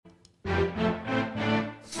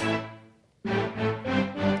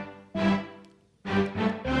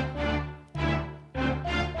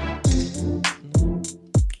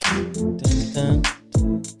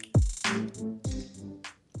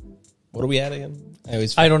we at again?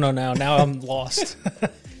 I don't know now. Now I'm lost.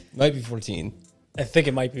 Might be 14. I think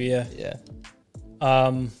it might be, yeah. Yeah.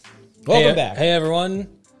 Welcome back. Hey, everyone.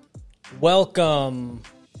 Welcome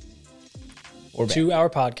We're back. to our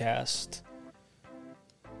podcast.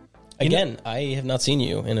 Again, I have not seen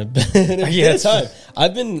you in a bit of time.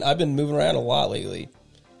 I've been moving around a lot lately.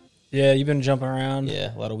 Yeah, you've been jumping around.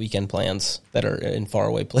 Yeah, a lot of weekend plans that are in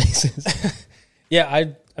faraway places. Yeah,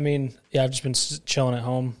 I've just been chilling at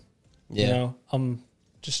home. Yeah. You know, I'm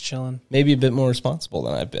just chilling. Maybe a bit more responsible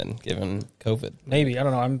than I've been, given COVID. Maybe. I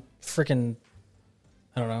don't know. I'm freaking,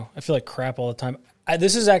 I don't know. I feel like crap all the time.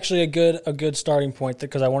 This is actually a good starting point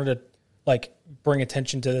because I wanted to like bring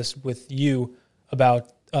attention to this with you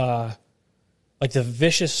about like the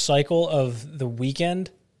vicious cycle of the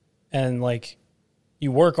weekend, and like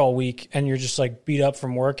you work all week and you're just like beat up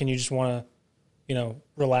from work and you just want to, you know,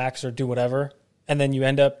 relax or do whatever, and then you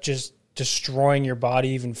end up just destroying your body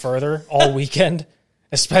even further all weekend.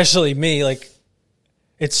 Especially me, like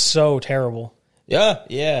it's so terrible.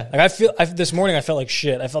 Yeah. Like this morning I felt like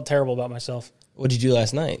shit. I felt terrible about myself. What did you do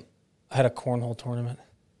last night? I had a cornhole tournament.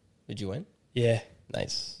 Did you win? Yeah.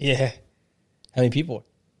 Nice. Yeah. How many people?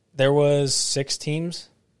 There was 6 teams.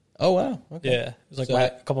 Oh, wow. Okay. Yeah. It was like So a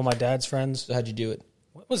couple of my dad's friends. So how'd you do it?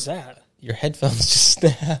 What was that? Your headphones just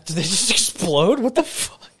snapped. Did they just explode? What the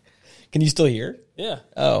fuck? Can you still hear? Yeah.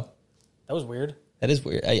 Oh. That was weird. That is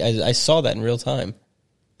weird. I saw that in real time.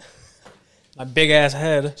 My big ass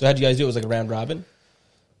head. So how'd you guys do it? Was it like a round robin?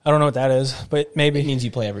 I don't know what that is, but maybe. It means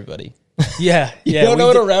you play everybody. Yeah. You Yeah. don't know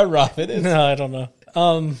what a round robin is? No, I don't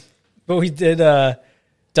know. But we did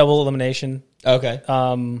double elimination. Okay.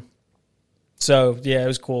 So yeah, it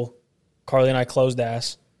was cool. Carly and I closed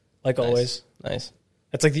ass, like always. Nice.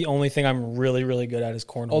 That's like the only thing I'm really, really good at is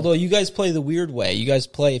cornhole. Although you guys play the weird way. You guys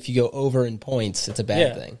play if you go over in points, it's a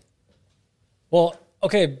bad thing. Well,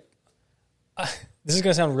 okay, this is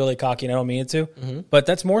going to sound really cocky and I don't mean it to, but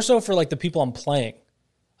that's more so for like the people I'm playing.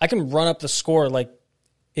 I can run up the score like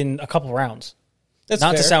in a couple rounds. That's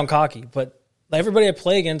Not fair. to sound cocky, but everybody I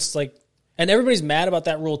play against, like, and everybody's mad about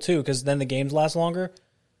that rule too because then the games last longer.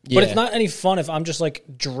 Yeah. But it's not any fun if I'm just like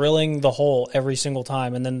drilling the hole every single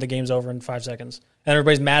time and then the game's over in 5 seconds. And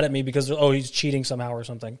everybody's mad at me because, oh, he's cheating somehow or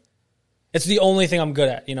something. It's the only thing I'm good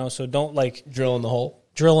at, you know, so don't like drill in the hole.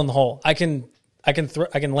 drill in the hole. I can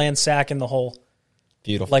land sack in the hole.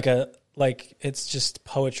 Beautiful. Like it's just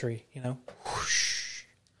poetry, you know.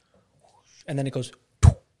 And then it goes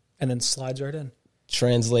and then slides right in.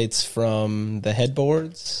 Translates from the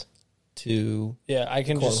headboards to Yeah, I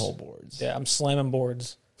can cornhole boards. Yeah, I'm slamming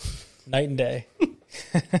boards night and day.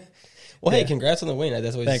 Well, hey, congrats on the win.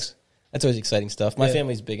 That's always Thanks. That's always exciting stuff. My Yeah.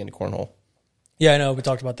 family's big into cornhole. Yeah, I know. We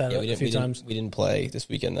talked about that Yeah, a few times. We didn't play this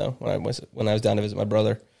weekend though. When I was down to visit my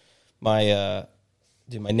brother, my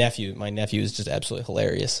nephew is just absolutely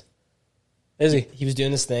hilarious. Is he? He was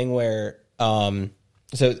doing this thing where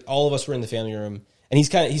so all of us were in the family room, and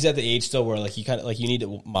he's at the age still where like you need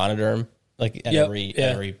to monitor him like at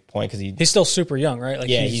every point because He's still super young, right? Like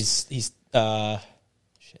he's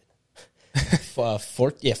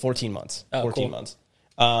 14 months. Oh, 14 cool. months.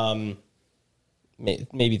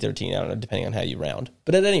 Maybe 13, I don't know, depending on how you round.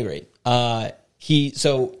 But at any rate, he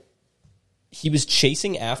was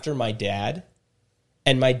chasing after my dad,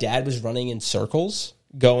 and my dad was running in circles,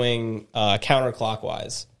 going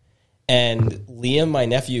counterclockwise. And Liam, my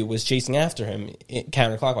nephew, was chasing after him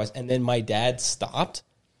counterclockwise, and then my dad stopped.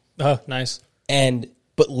 Oh, nice.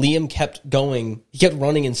 But Liam kept going. He kept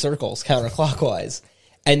running in circles counterclockwise.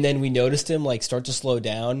 And then we noticed him like start to slow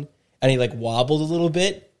down, and he like wobbled a little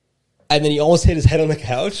bit, and then he almost hit his head on the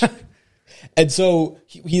couch. And so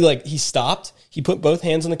he stopped. He put both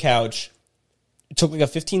hands on the couch, took like a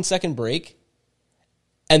 15-second break,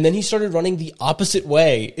 and then he started running the opposite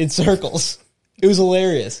way in circles. It was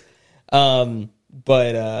hilarious.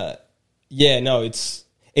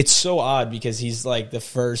 It's so odd because he's like the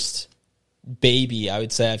first baby I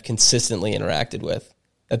would say I've consistently interacted with.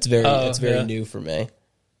 That's very new for me.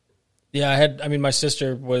 Yeah, my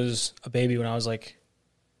sister was a baby when I was like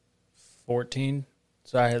 14.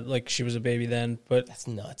 So I had she was a baby then, but That's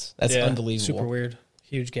nuts. That's unbelievable. Super weird.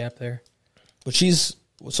 Huge gap there. But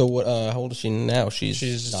what how old is she now?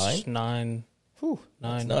 She's 9? 9. Whew,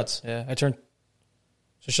 9. That's nuts. Yeah,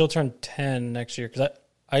 so she'll turn 10 next year cuz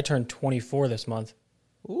I turned 24 this month.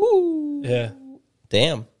 Ooh. Yeah.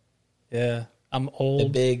 Damn. Yeah. I'm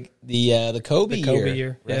old. The Kobe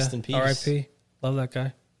year. Rest in peace. R.I.P. Love that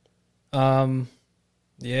guy.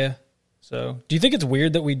 Yeah. So, do you think it's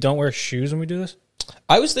weird that we don't wear shoes when we do this?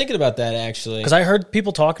 I was thinking about that actually. Because I heard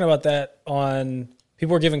people talking about that on.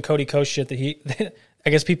 People were giving Cody Coast shit that I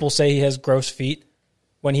guess people say he has gross feet.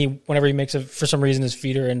 whenever he makes for some reason his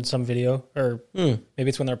feet are in some video, or maybe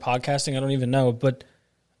it's when they're podcasting. I don't even know, but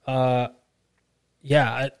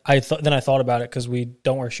yeah, I thought about it because we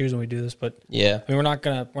don't wear shoes when we do this, but Yeah. I mean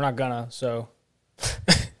we're not gonna. So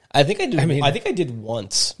I think I did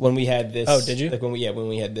once when we had this. Oh, did you? Like when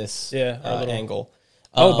we had this angle.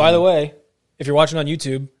 By the way, if you're watching on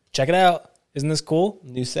YouTube, check it out. Isn't this cool?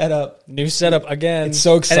 New setup. New setup again. It's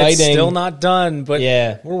so exciting. And it's still not done, but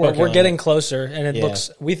Yeah, we're getting closer, and Yeah.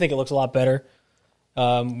 we think it looks a lot better.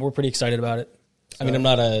 We're pretty excited about it. I mean, I'm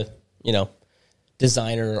not a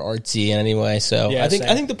designer or artsy in any way, so Yeah, I same.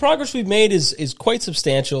 think the progress we've made is quite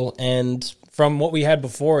substantial and From what we had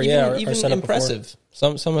before, our even setup impressive.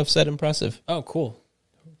 Some have said impressive. Before. Oh, cool.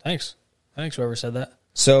 Thanks whoever said that.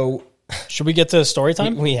 So Should we get to story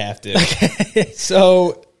time? we have to.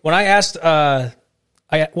 So When I asked,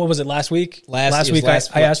 what was it, last week? Last week,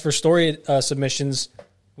 I asked for story submissions.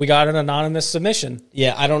 We got an anonymous submission.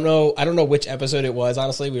 yeah, I don't know which episode it was.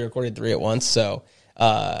 Honestly, we recorded 3 at once, so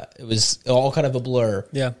it was all kind of a blur.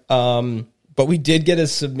 Yeah. But we did get a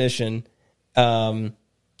submission. And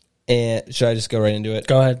should I just go right into it?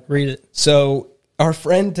 Go ahead, read it. So our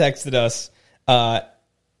friend texted us, and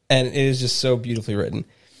it is just so beautifully written.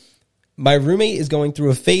 My roommate is going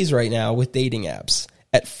through a phase right now with dating apps.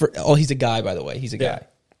 He's a guy, by the way. He's a guy.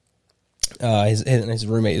 His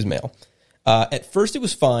roommate is male. At first, it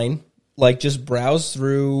was fine. Like, just browse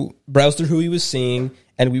through who he was seeing,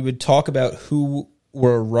 and we would talk about who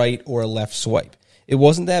were a right or a left swipe. It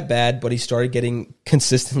wasn't that bad, but he started getting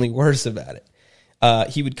consistently worse about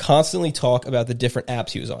it. He would constantly talk about the different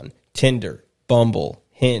apps he was on: Tinder, Bumble,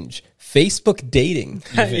 Hinge, Facebook dating.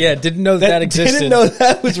 even. Yeah, didn't know that existed. Didn't know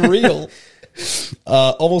that was real.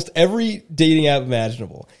 Almost every dating app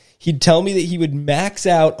imaginable. He'd tell me that he would max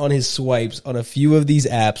out on his swipes on a few of these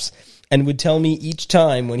apps and would tell me each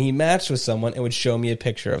time when he matched with someone and would show me a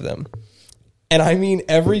picture of them. And I mean,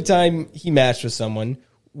 every time he matched with someone,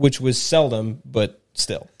 which was seldom, but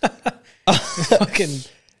still. Fucking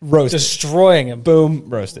Roasted. destroying him. Boom,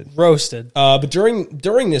 roasted. Roasted. But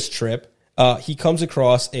during this trip, he comes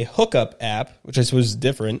across a hookup app, which I suppose is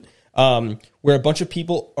different, where a bunch of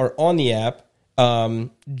people are on the app,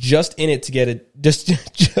 just in it to get just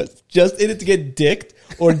in it to get dicked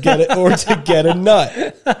or to get a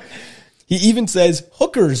nut. He even says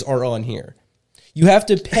hookers are on here. You have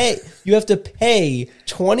to pay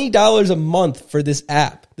 $20 a month for this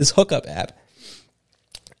app, this hookup app.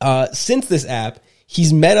 Since this app,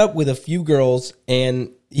 he's met up with a few girls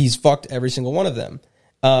and he's fucked every single one of them.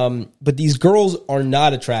 But these girls are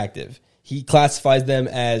not attractive. He classifies them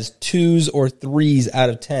as 2s or 3s out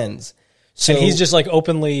of 10s. So and he's just like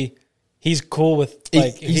openly, he's cool with,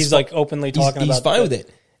 like, he's like openly talking about He's fine with it.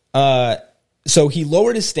 So he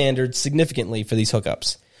lowered his standards significantly for these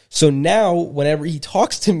hookups. So now, whenever he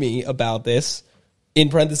talks to me about this, in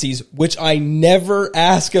parentheses, which I never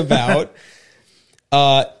ask about,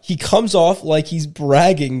 he comes off like he's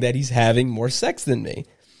bragging that he's having more sex than me.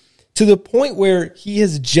 To the point where he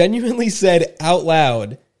has genuinely said out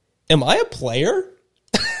loud, "Am I a player?"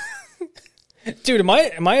 Dude, am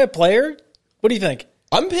I a player? What do you think?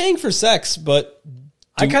 I'm paying for sex, but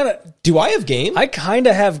do I have game? I kind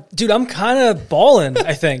of have, dude, I'm kind of balling,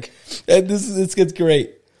 I think. And this gets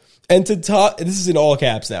great. And to top, this is in all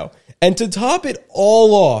caps now. And to top it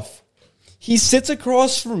all off, he sits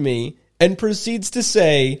across from me and proceeds to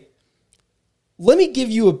say, "Let me give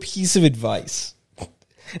you a piece of advice."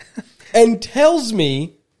 And tells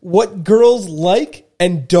me what girls like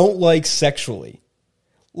and don't like sexually.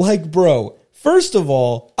 Like, bro, first of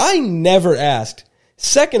all, I never asked.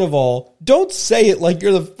 Second of all, don't say it like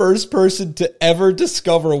you're the first person to ever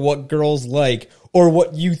discover what girls like or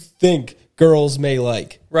what you think girls may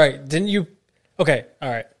like. Right. Didn't you? Okay. All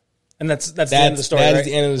right. And that's the end of the story, That right? is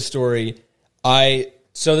the end of the story.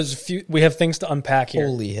 So there's a few, we have things to unpack here.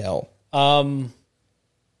 Holy hell.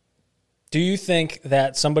 Do you think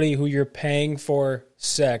that somebody who you're paying for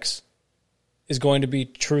sex is going to be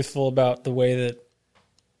truthful about the way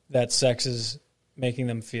that sex is making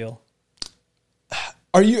them feel?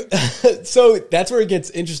 Are you so that's where it gets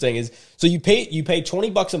interesting is so you pay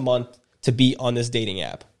 $20 a month to be on this dating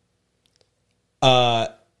app.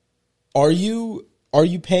 Are you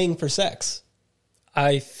paying for sex?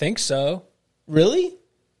 I think so. Really?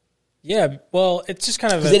 Yeah, well, it's just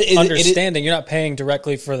kind of an It- understanding. You're not paying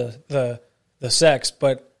directly for the sex,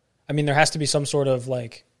 but I mean, there has to be some sort of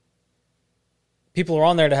like people are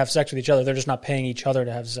on there to have sex with each other. They're just not paying each other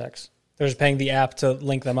to have sex. They're just paying the app to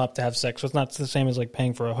link them up to have sex. So it's not the same as like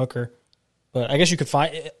paying for a hooker. But I guess you could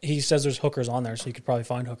find. He says there's hookers on there, so you could probably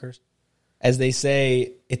find hookers. As they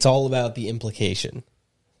say, it's all about the implication.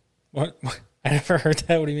 What? I never heard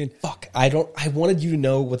that. What do you mean? Fuck, I wanted you to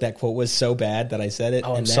know what that quote was so bad that I said it,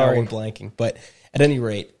 Oh, I'm and now sorry. we're blanking. But at any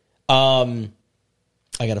rate, I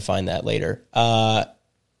got to find that later.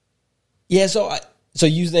 Yeah, so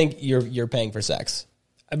you think you're paying for sex?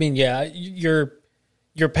 I mean, yeah, you're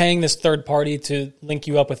paying this third party to link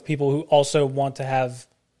you up with people who also want to have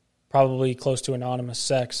probably close to anonymous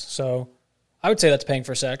sex. So I would say that's paying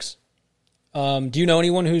for sex. Do you know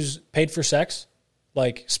anyone who's paid for sex,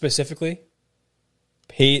 like specifically?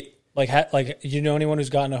 Paid? Like you know anyone who's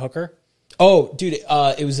gotten a hooker? Oh, dude,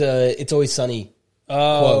 it was It's Always Sunny.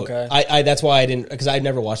 Oh, quote. okay. I that's why I didn't, because I'd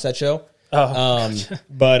never watched that show. Oh,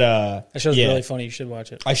 But that show's yeah. really funny. You should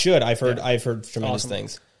watch it. I should. I've heard tremendous Awesome.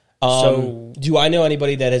 things. So- do I know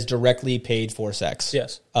anybody that has directly paid for sex?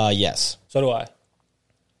 Yes. Yes. So do I.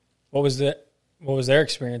 What was their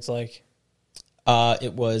experience like?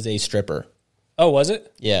 It was a stripper. Oh, was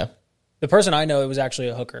it? Yeah. The person I know, it was actually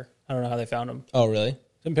a hooker. I don't know how they found him. Oh, really?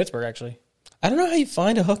 It's in Pittsburgh, actually. I don't know how you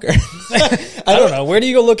find a hooker. I don't know. Where do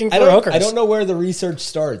you go looking for hookers? I don't know where the research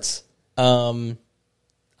starts. I've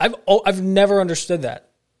never understood that.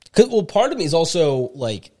 Well, part of me is also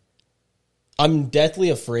like, I'm deathly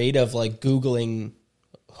afraid of like Googling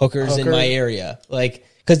hookers in Hooker? my area, like,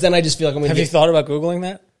 because then I just feel like I'm going Have to you thought about Googling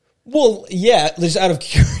that? Well, yeah, just out of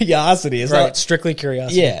curiosity. It's Right. not Strictly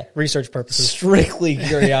curiosity. Yeah. Research purposes. strictly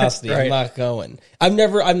curiosity. Right. I'm not going. I've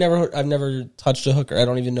never touched a hooker. I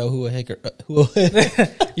don't even know who a hooker.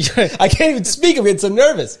 I can't even speak of it. So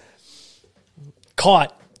nervous.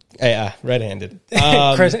 Caught. Yeah, red-handed.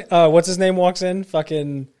 Chris, what's his name walks in?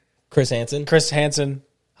 Fucking Chris Hansen. Chris Hansen.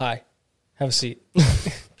 Hi. Have a seat.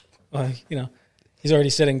 Well, he's already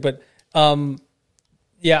sitting, but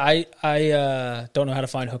yeah, I don't know how to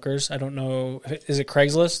find hookers. I don't know. Is it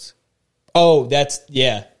Craigslist? Oh,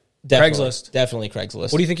 definitely. Craigslist. Definitely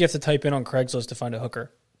Craigslist. What do you think you have to type in on Craigslist to find a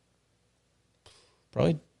hooker?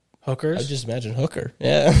 Probably. Hookers? I just imagine hooker.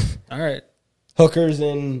 Yeah, All right. hookers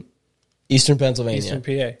in Eastern Pennsylvania Eastern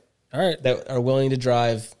PA. All right. that are willing to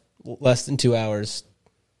drive less than 2 hours.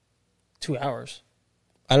 2 hours.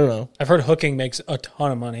 I don't know. I've heard hooking makes a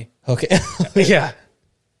ton of money. Okay. Yeah.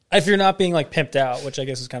 If you're not being like pimped out, which I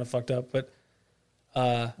guess is kind of fucked up, but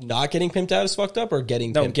Not getting pimped out is fucked up, or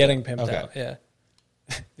getting no, pimped getting out? pimped Okay. out. Yeah.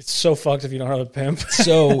 It's so fucked if you don't have a pimp.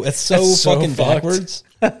 So it's so That's so fucking fucked.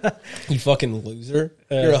 backwards. You fucking loser.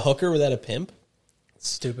 You're a hooker without a pimp.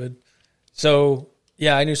 Stupid. So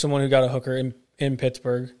yeah, I knew someone who got a hooker in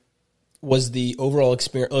Pittsburgh. Was the overall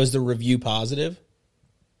experience? Was the review positive?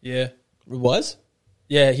 Yeah. It was.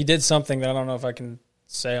 Yeah, he did something that I don't know if I can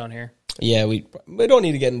say on here. Yeah, we don't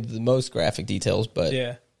need to get into the most graphic details, but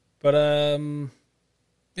Yeah. But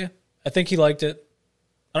yeah, I think he liked it.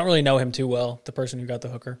 I don't really know him too well, the person who got the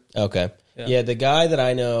hooker. okay. Yeah. Yeah, the guy that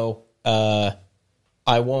I know, it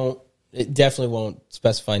definitely won't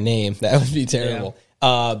specify name. That would be terrible.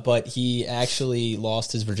 But he actually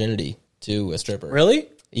lost his virginity to a stripper. Really?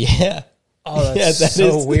 Yeah. Oh, that's Yeah, that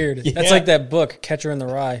so is- weird. yeah. That's like that book, Catcher in the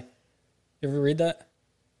Rye. You ever read that?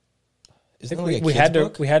 Isn't that we, like a we kid's had to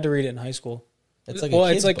book? we had to read it in high school. It's like well, a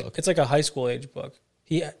kid's it's like book. it's like a high school age book.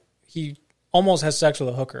 He almost has sex with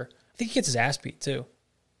a hooker. I think he gets his ass beat too.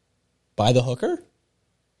 By the hooker?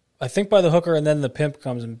 I think by the hooker, and then the pimp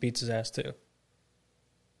comes and beats his ass too.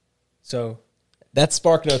 So That's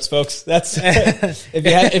Spark Notes, folks. That's if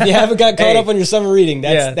you haven't got caught Hey. up on your summer reading,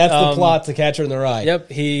 that's Yeah, the plot to Catcher in the Rye. yep,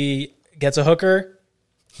 he gets a hooker.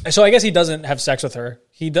 So I guess he doesn't have sex with her.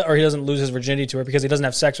 He doesn't lose his virginity to her because he doesn't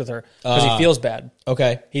have sex with her because he feels bad.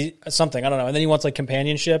 Okay. He something I don't know, and then he wants like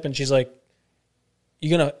companionship, and she's like, "You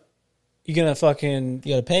gonna fucking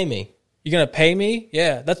You got to pay me. you gonna pay me?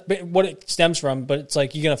 Yeah, that's what it stems from. But it's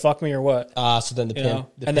like, you gonna fuck me or what? So then the You pimp, know?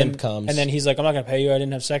 the and pimp then, comes. and then he's like, I'm not gonna pay you. I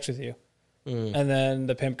didn't have sex with you. And then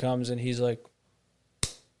the pimp comes and he's like,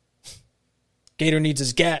 Gator needs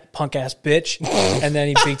his gat, punk ass bitch. And then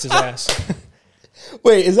he beats his ass.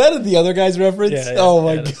 Wait, is that the other guy's reference? Yeah, Oh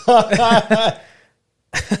my yeah, god.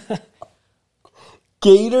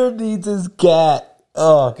 Gator needs his cat.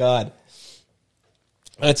 Oh god.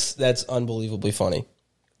 That's unbelievably funny.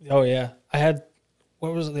 Oh yeah, I had.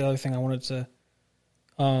 What was the other thing I wanted to?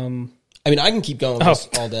 I mean, I can keep going with this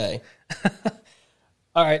all day.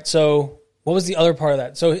 All right, so what was the other part of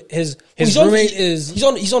that? So his He's on- roommate he- is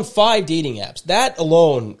he's on 5 dating apps. That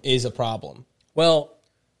alone is a problem. well.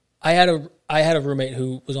 I had a roommate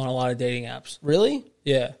who was on a lot of dating apps. Really?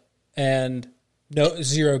 Yeah, and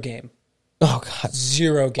zero game. Oh god.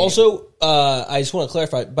 Zero game. Also, I just want to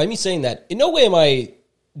clarify, by me saying that, in no way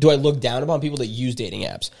do I look down upon people that use dating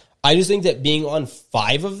apps. I just think that being on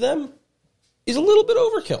 5 of them is a little bit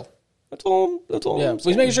overkill. That's all yeah, I'm he's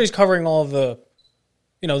saying. making sure he's covering all of the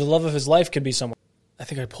the love of his life could be someone. I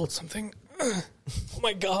think I pulled something. Oh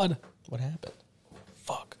my God. What happened?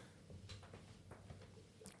 Fuck.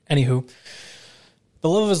 Anywho, the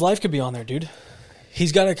love of his life could be on there, dude.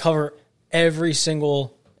 He's got to cover every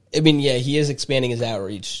single. I mean, yeah, he is expanding his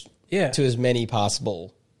outreach Yeah. to as many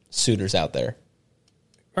possible suitors out there.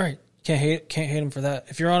 Right. Can't hate him for that.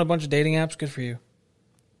 If you're on a bunch of dating apps, good for you.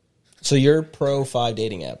 So you're pro 5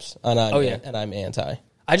 dating apps, and I'm anti.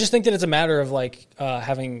 I just think that it's a matter of like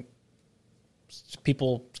having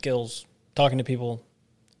people skills, talking to people.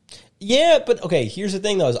 Yeah, but okay, here's the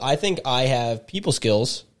thing though, is I think I have people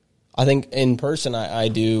skills. I think in person I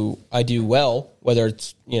do well, whether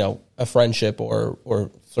it's, a friendship or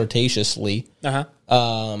flirtatiously. Uh-huh.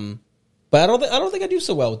 But I don't think I do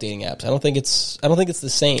so well with dating apps. I don't think it's the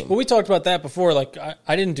same. Well, we talked about that before. Like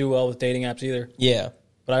I didn't do well with dating apps either. Yeah.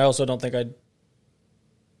 But I also don't think I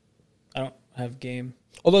don't have game.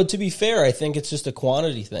 Although to be fair, I think it's just a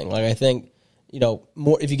quantity thing. Like I think,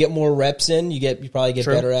 more if you get more reps in, you probably get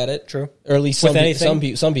True. better at it. True. Or at least With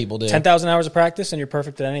anything? some people do. 10,000 hours of practice and you're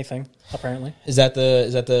perfect at anything, apparently. Is that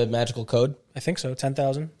the magical code? I think so.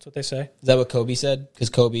 10,000. That's what they say. Is that what Kobe said? Because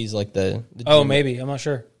Kobe's like the Oh, gym- maybe. I'm not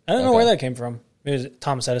sure. I don't know where that came from. Maybe it was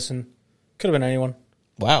Thomas Edison. Could have been anyone.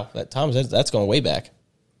 Wow, that's going way back.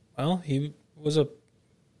 Well, he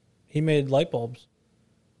made light bulbs,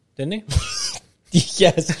 didn't he?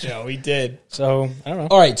 Yes, Joe, he did. So I don't know.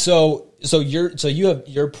 All right, so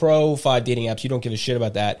you're pro 5 dating apps. You don't give a shit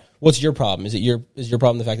about that. What's your problem? Is your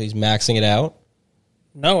problem the fact that he's maxing it out?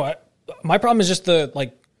 No, my problem is just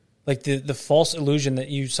the false illusion that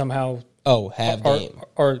you somehow have game.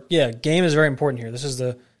 Game is very important here. This is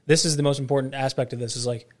the most important aspect of this is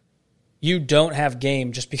like you don't have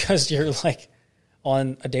game just because you're like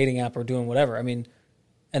on a dating app or doing whatever. I mean,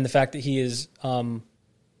 and the fact that he is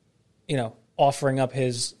offering up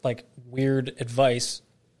his like weird advice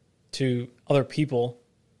to other people,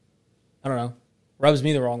 I don't know, rubs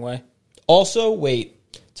me the wrong way. Also, wait,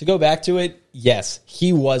 to go back to it, yes,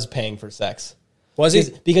 he was paying for sex. Was he?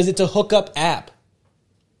 Because it's a hookup app.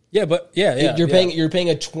 Yeah, but yeah. You're paying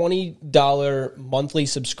a $20 monthly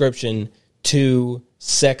subscription to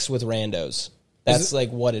sex with randos. That's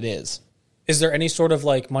like what it is. Is there any sort of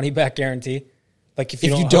like money back guarantee? Like if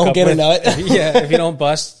you don't don't get a nut, if you don't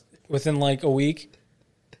bust within like a week.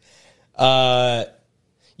 Yeah,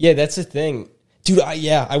 that's the thing, dude.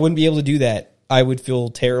 I wouldn't be able to do that. I would feel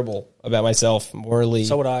terrible about myself morally.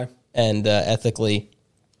 So would I, and ethically.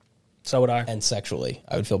 So would I, and sexually.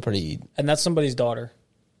 I would feel pretty. And that's somebody's daughter.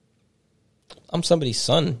 I'm somebody's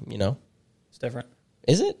son. It's different.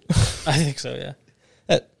 Is it? I think so. Yeah.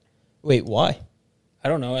 Wait, why? I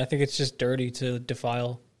don't know. I think it's just dirty to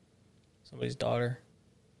defile somebody's daughter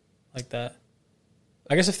like that.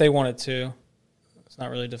 I guess if they wanted to, it's not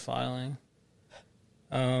really defiling.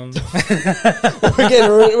 We're going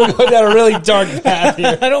down a really dark path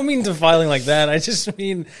here. I don't mean defiling like that. I just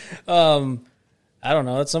mean, I don't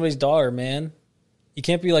know. That's somebody's daughter, man. You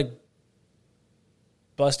can't be like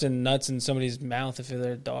busting nuts in somebody's mouth if you're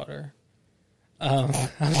their daughter. I'm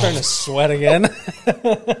starting to sweat again.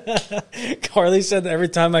 Carly said that every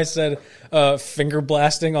time I said finger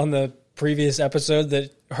blasting on the previous episode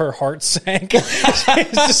that her heart sank. She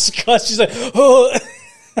was disgusted. She's like, oh.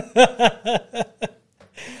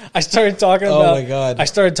 I started talking about. Oh my God. I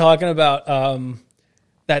started talking about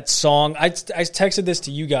that song. I texted this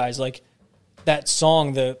to you guys, like that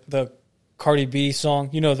song, the Cardi B song.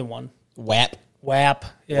 You know the one. WAP.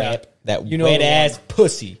 Yeah. WAP. That you know wet ass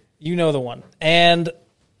pussy. You know the one. And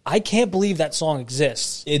I can't believe that song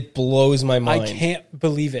exists. It blows my mind. I can't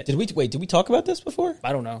believe it. Did we talk about this before?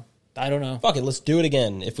 I don't know. Fuck it, let's do it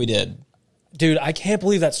again if we did. Dude, I can't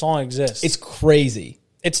believe that song exists. It's crazy.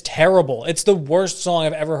 It's terrible. It's the worst song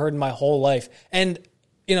I've ever heard in my whole life. And,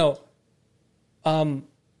 the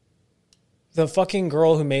fucking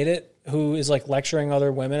girl who made it, who is like lecturing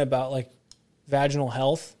other women about like vaginal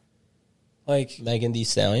health. Like Megan Thee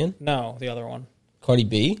Stallion? No, the other one. Cardi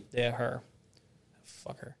B? Yeah, her.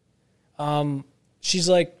 Fuck her. She's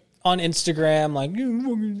like on Instagram, like, you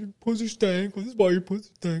fucking pussy stank. This is why your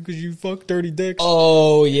pussy stank, because you fuck dirty dicks.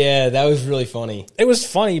 Oh, yeah, that was really funny. It was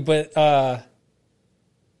funny, but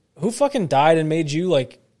who fucking died and made you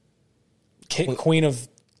like queen of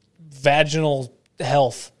vaginal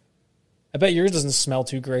health? I bet yours doesn't smell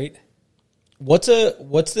too great. What's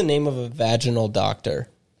the name of a vaginal doctor?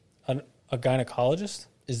 A gynecologist?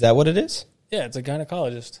 Is that what it is? Yeah, it's a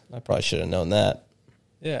gynecologist. I probably should have known that.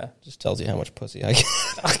 Yeah. Just tells you how much pussy I get.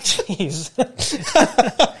 Oh, jeez.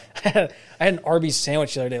 I had an Arby's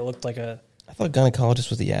sandwich the other day. It looked like I thought gynecologist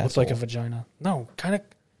was the asshole. Looked like a vagina. No, kind of.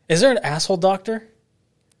 Is there an asshole doctor?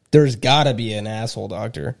 There's gotta be an asshole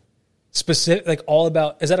doctor. Specific, like all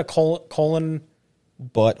about, is that a colon?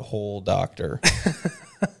 Butthole doctor.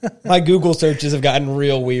 My Google searches have gotten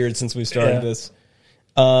real weird since we started this.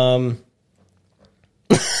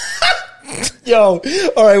 Yo,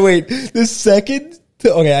 all right, wait. The second,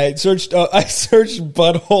 okay, I searched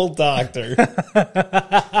butthole doctor.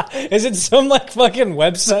 Is it some like fucking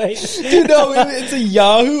website? Dude, no, it's a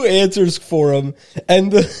Yahoo Answers forum,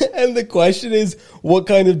 and the question is, what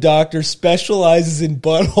kind of doctor specializes in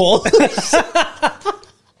buttholes?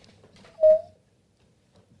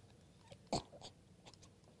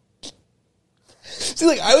 See,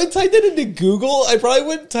 like, I would type that into Google. I probably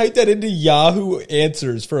wouldn't type that into Yahoo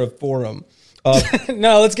Answers for a forum.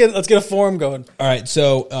 No, let's get a forum going. All right,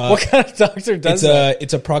 so what kind of doctor does that?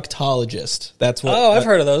 It's a proctologist. That's what. Oh, I've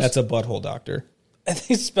heard of those. That's a butthole doctor. And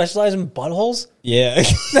they specialize in buttholes? Yeah.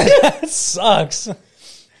 That sucks.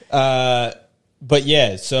 But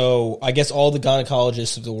yeah, so I guess all the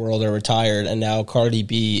gynecologists of the world are retired, and now Cardi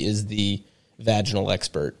B is the vaginal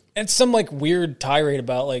expert. And some like weird tirade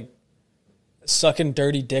about like sucking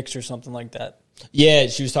dirty dicks or something like that. Yeah,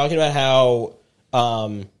 she was talking about how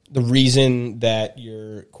the reason that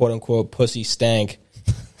your quote unquote pussy stank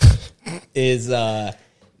is that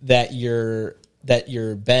you're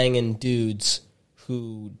banging dudes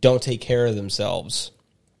who don't take care of themselves,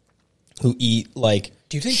 who eat like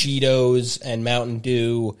Cheetos and Mountain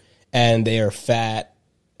Dew, and they are fat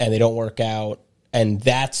and they don't work out, and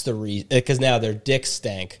that's the reason, because now their dicks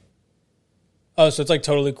stank. Oh, so it's like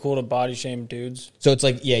totally cool to body shame dudes. So it's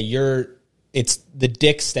like, yeah, it's the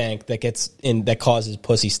dick stank that causes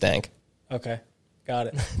pussy stank. Okay, got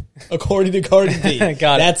it. According to Cardi B.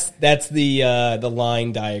 Got it. That's the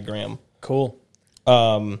line diagram. Cool.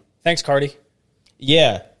 Thanks, Cardi.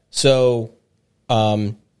 Yeah. So,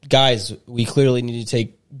 guys, we clearly need to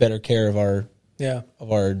take better care of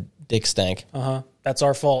our dick stank. That's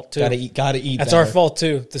our fault too. Gotta eat. That's better. our fault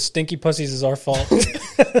too. The stinky pussies is our fault.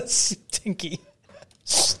 Stinky.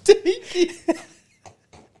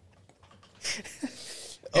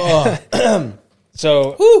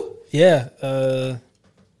 So, whew. Yeah.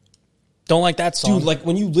 Don't like that song. Dude, like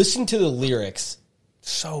when you listen to the lyrics,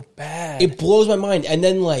 so bad. it blows my mind. And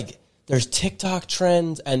then like there's TikTok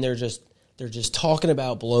trends, and they're just talking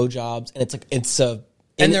about blowjobs, and it's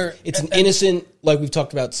an innocent, like we've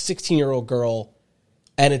talked about, 16-year-old girl,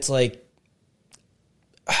 and it's like,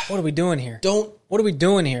 what are we doing here? What are we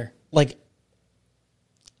doing here? Like,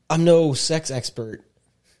 I'm no sex expert.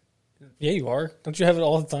 Yeah, you are. Don't you have it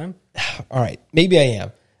all the time? All right, maybe I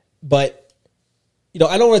am, but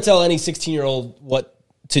I don't want to tell any 16-year-old what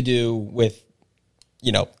to do with,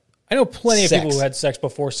 I know plenty sex. of people who had sex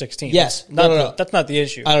before 16. Yes, no. That's not the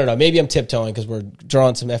issue. I don't know. Maybe I'm tiptoeing because we're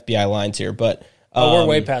drawing some FBI lines here, but we're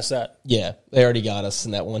way past that. Yeah, they already got us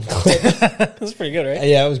in that one clip. That's pretty good, right?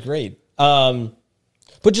 Yeah, it was great. But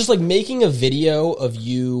just like making a video of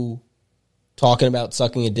you talking about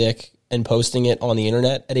sucking a dick and posting it on the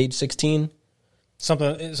internet at age 16.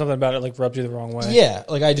 Something about it like rubbed you the wrong way. Yeah,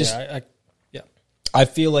 like I just yeah. I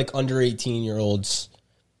feel like under 18-year-olds,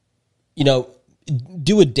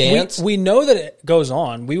 do a dance. We know that it goes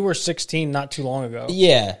on. We were 16 not too long ago.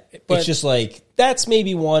 Yeah, but it's just like that's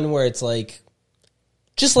maybe one where it's like,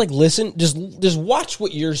 just like listen, just watch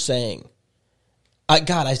what you're saying.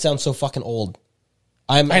 God, I sound so fucking old.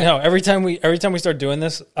 I know. Every time we start doing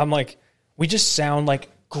this, I'm like, we just sound like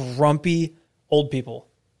grumpy old people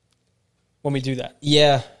when we do that.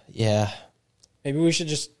 Yeah. Maybe we should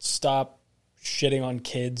just stop shitting on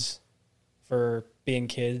kids for being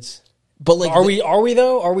kids. But like, are we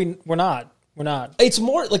though? We're not. We're not. It's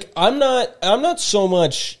more like I'm not so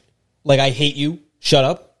much like I hate you. Shut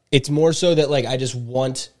up. It's more so that like I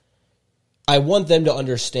want them to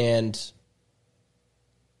understand.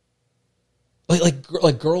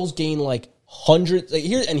 Like girls gain like hundreds. Like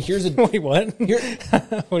here's a wait, what? Here,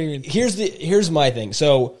 what do you mean? Here's my thing.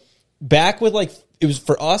 So back with like, it was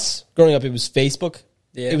for us growing up, it was Facebook.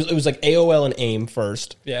 Yeah. It was like AOL and AIM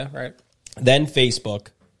first. Yeah, right. Then Facebook,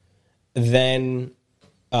 then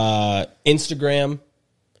Instagram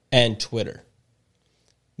and Twitter.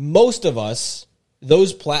 Most of us,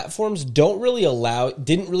 those platforms didn't really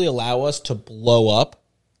allow us to blow up.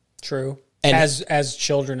 True. And, as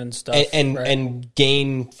children and stuff. And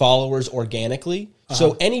gain followers organically.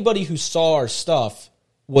 So anybody who saw our stuff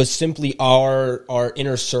was simply our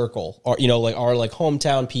inner circle, our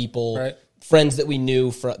hometown people, right. Friends that we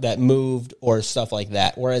knew that moved or stuff like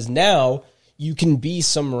that. Whereas now you can be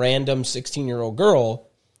some random 16-year-old girl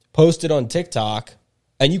posted on TikTok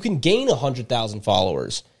and you can gain 100,000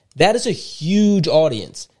 followers. That is a huge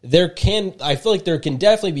audience. I feel like there can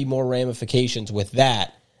definitely be more ramifications with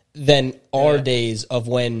that than our Yeah. days of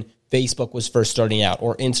when Facebook was first starting out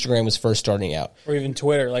or Instagram was first starting out. Or even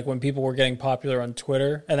Twitter, like when people were getting popular on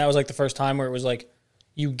Twitter, and that was like the first time where it was like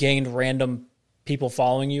you gained random people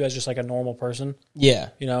following you as just like a normal person, Yeah.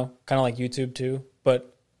 you know, kind of like YouTube too.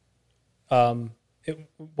 But it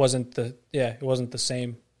wasn't the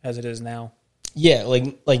same as it is now. Yeah,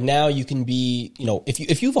 like now you can be,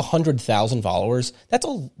 if you have 100,000 followers, that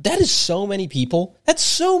is so many people. That's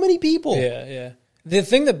so many people. Yeah, yeah. The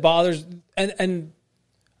thing that bothers, and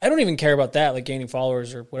I don't even care about that, like gaining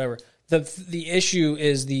followers or whatever. The issue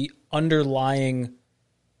is the underlying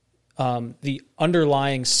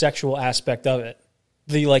sexual aspect of it.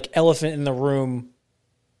 The like elephant in the room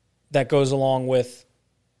that goes along with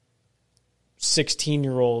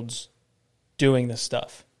 16-year-olds doing this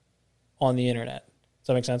stuff on the internet. Does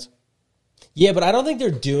that make sense? Yeah, but I don't think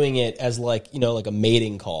they're doing it as like a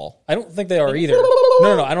mating call. I don't think they are either.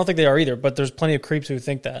 No, I don't think they are either. But there's plenty of creeps who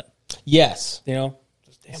think that. Yes. You know,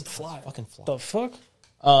 just damn fly, Fucking fly. the fuck,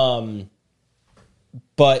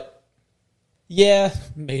 But yeah.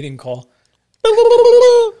 mating call.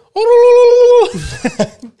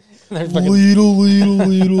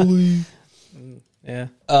 Yeah,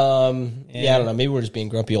 Yeah, I don't know. Maybe we're just being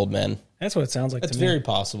grumpy old men. that's what it sounds like. That's to me. very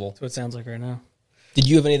possible. That's what it sounds like right now. Did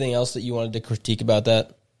you have anything else that you wanted to critique about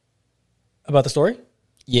that? About the story?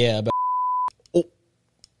 Yeah, about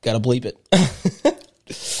gotta bleep it.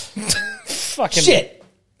 Fucking Shit.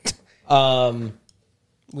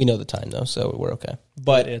 We know the time though, so we're okay.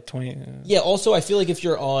 But yeah, 20. yeah, also I feel like if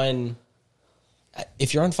you're on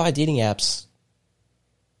 5 dating apps,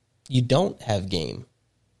 you don't have game.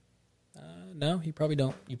 No, you probably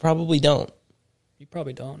don't. You probably don't. You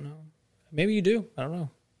probably don't know. Maybe you do. I don't know.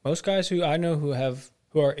 Most guys who I know who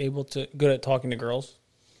are able to good at talking to girls,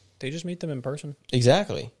 they just meet them in person.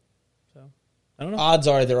 Exactly. So I don't know. Odds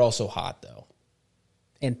are they're also hot though.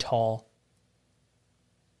 And tall.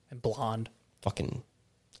 And blonde. Fucking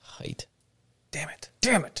height. Damn it.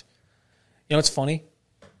 You know what's funny?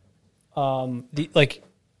 The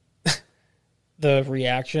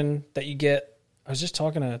reaction that you get. I was just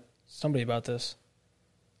talking to somebody about this.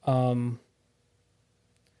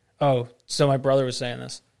 So my brother was saying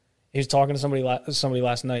this. He was talking to somebody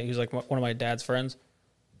last night. He was like one of my dad's friends,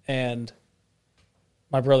 and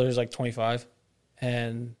my brother is like 25,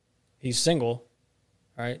 and he's single,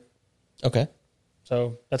 right? Okay.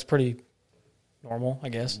 So that's pretty normal, I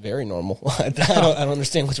guess. Very normal. I don't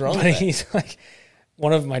understand what's wrong But with that. he's like,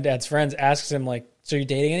 one of my dad's friends asks him like, "So you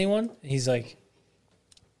dating anyone?" He's like,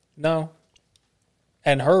 "No."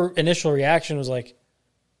 And her initial reaction was like,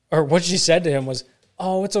 or what she said to him was,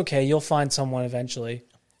 "Oh, it's okay. You'll find someone eventually."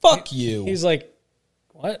 Fuck you. He's like,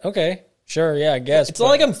 "What? Okay, sure, yeah, I guess." It's not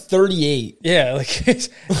like I'm 38. yeah, like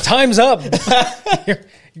time's up.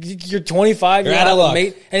 you're 25. You're you out have of a luck.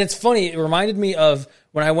 mate. And it's funny. It reminded me of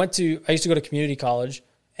when I used to go to community college,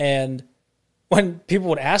 and when people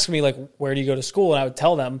would ask me like, "Where do you go to school?" and I would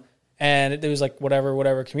tell them, and it was like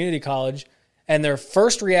whatever community college, and their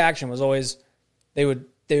first reaction was always they would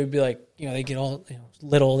be like, they get all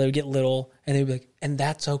little, they would get little, and they'd be like, "And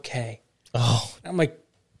that's okay." Oh, And I'm like,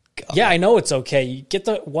 yeah, I know it's okay. You get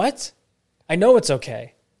the what? I know it's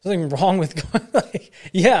okay. There's nothing wrong with going like,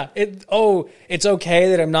 yeah. It's okay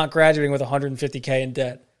that I'm not graduating with $150K in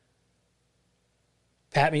debt.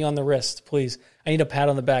 Pat me on the wrist, please. I need a pat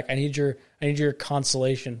on the back. I need your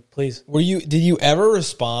consolation, please. did you ever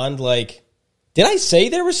respond like, did I say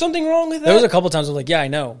there was something wrong with that? There was a couple times I was like, yeah, I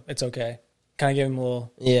know it's okay. Kind of give him a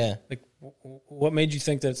little Yeah. like, what made you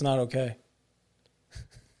think that it's not okay?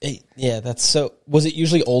 Yeah, that's so. Was it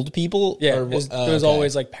usually old people? Yeah, or, it was okay.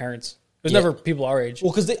 always like parents. It was Yeah. never people our age.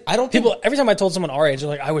 Well, because I don't think People every time I told someone our age, they're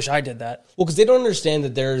like, I wish I did that. Well, because they don't understand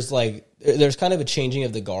that there's kind of a changing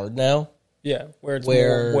of the guard now Yeah, where it's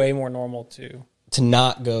Where- way more normal to. to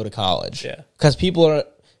not go to college. Yeah. Because people are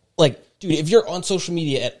like, dude, if you're on social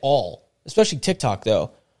media at all, especially TikTok,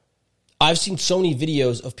 though, I've seen so many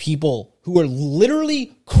videos of people who are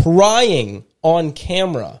literally crying on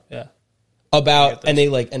camera Yeah. about, and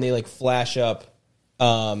they flash up,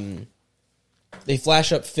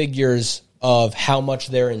 figures of how much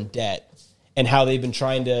they're in debt and how they've been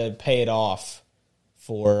trying to pay it off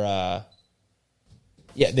for,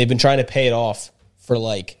 they've been trying to pay it off for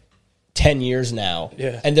like 10 years now.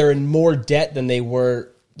 Yeah. And they're in more debt than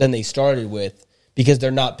they started with because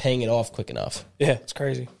they're not paying it off quick enough. Yeah, it's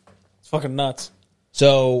crazy. It's fucking nuts.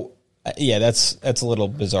 So, yeah, that's a little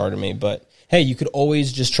bizarre to me. But hey, you could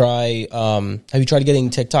always just try. Have you tried getting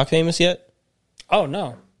TikTok famous yet? Oh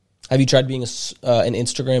no. Have you tried being an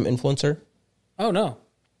Instagram influencer? Oh no.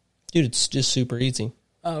 Dude, it's just super easy.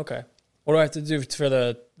 Oh okay. What do I have to do for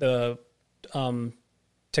the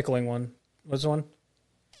tickling one. What's the one?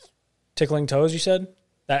 Tickling Toes, you said?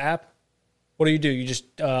 That app? What do? You just,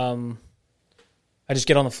 I just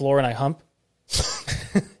get on the floor and I hump.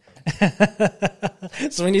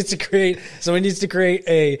 Someone needs to create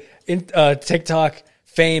a TikTok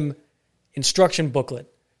fame instruction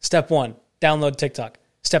booklet. Step 1, download TikTok.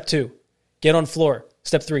 Step 2, get on floor.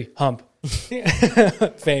 Step 3, hump.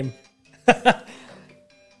 Fame.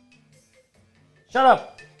 Shut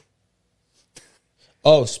up.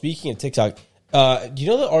 Oh, speaking of TikTok, do you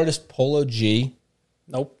know the artist Polo G?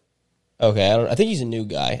 Nope. Okay, I think he's a new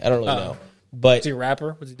guy. I don't really know, but Is he a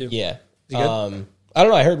rapper? What's he do? yeah, Is he good? I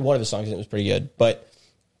don't know. I heard one of his songs and it was pretty good, but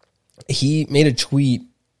he made a tweet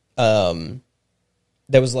that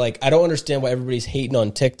was like, I don't understand why everybody's hating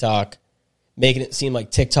on TikTok, making it seem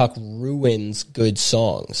like TikTok ruins good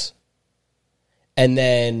songs. And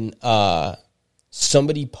then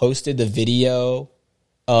somebody posted the video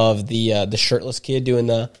of the shirtless kid doing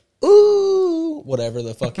the ooh, whatever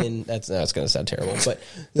the fucking that's gonna sound terrible, but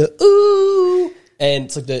the ooh, and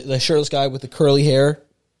it's like the shirtless guy with the curly hair.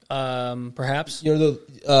 Perhaps. You know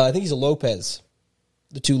I think he's a Lopez,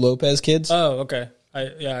 the two Lopez kids. Oh, okay. I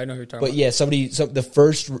know who you're talking But about. yeah,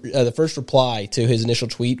 the first reply to his initial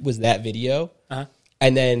tweet was that video,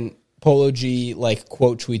 and then Polo G like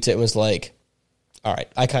quote tweets it and was like, "All right,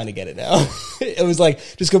 I kind of get it now." It was like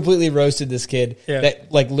just completely roasted this kid. Yeah.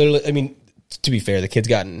 That like literally. I mean, to be fair, the kid's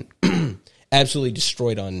gotten absolutely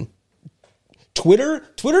destroyed on Twitter.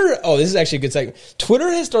 Oh, this is actually a good segment. Twitter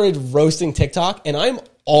has started roasting TikTok, and I'm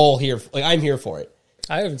all here. Like I'm here for it.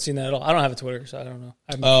 I haven't seen that at all. I don't have a Twitter, so I don't know.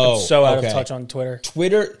 I'm Oh, out okay. of touch on Twitter.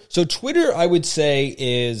 Twitter, I would say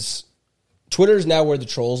is now where the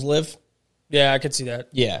trolls live. Yeah, I could see that.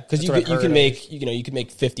 Yeah, because That's you what I've can heard make you can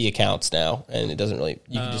make 50 accounts now, and it doesn't really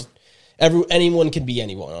can just anyone can be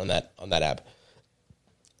anyone on that app,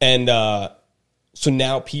 and so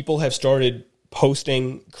now people have started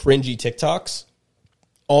posting cringy TikToks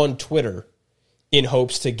on Twitter in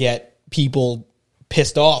hopes to get people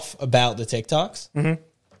pissed off about the TikToks, and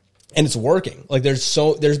it's working. Like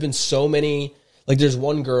there's been so many. Like there's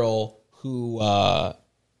one girl who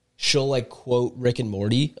she'll like quote Rick and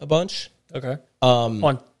Morty a bunch. Okay.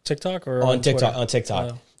 On TikTok or on Twitter? TikTok, on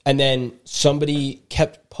TikTok. Oh. And then somebody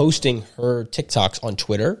kept posting her TikToks on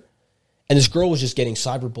Twitter, and this girl was just getting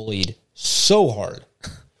cyberbullied so hard.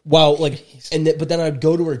 Wow, like, but then I'd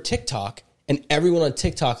go to her TikTok, and everyone on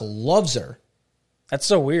TikTok loves her, That's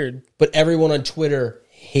so weird. but everyone on Twitter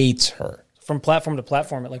hates her. From platform to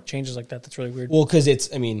platform, it like changes like that. That's really weird. Well, because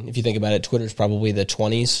it's, I mean, if you think about it, Twitter's probably the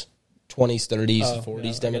 20s, 30s, 40s I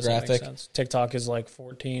guess that makes demographic, sense. TikTok is like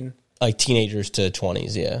 14. like teenagers to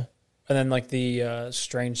 20s, yeah. And then like the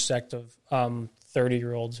strange sect of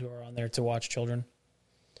 30-year-olds who are on there to watch children.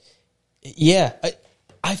 Yeah,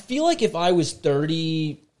 I feel like if I was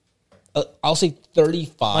 30, I'll say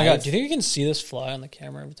 35. Oh my God, do you think you can see this fly on the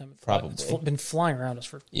camera every time it flies? Probably. It's been flying around us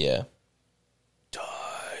for... Yeah.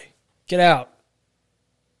 Get out.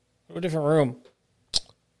 Go to a different room.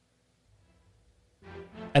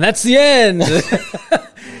 And that's the end.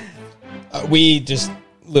 We just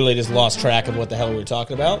literally just lost track of what the hell we were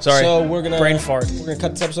talking about. Sorry. So we're gonna Brain fart. We're gonna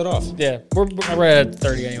cut this episode off. Yeah, we're at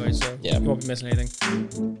 30 anyway, so Yeah. you won't be missing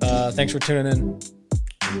anything. Thanks for tuning in.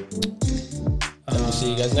 And we'll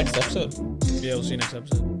see you guys next episode. Yeah, we'll see you next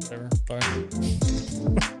episode. Whatever. Bye.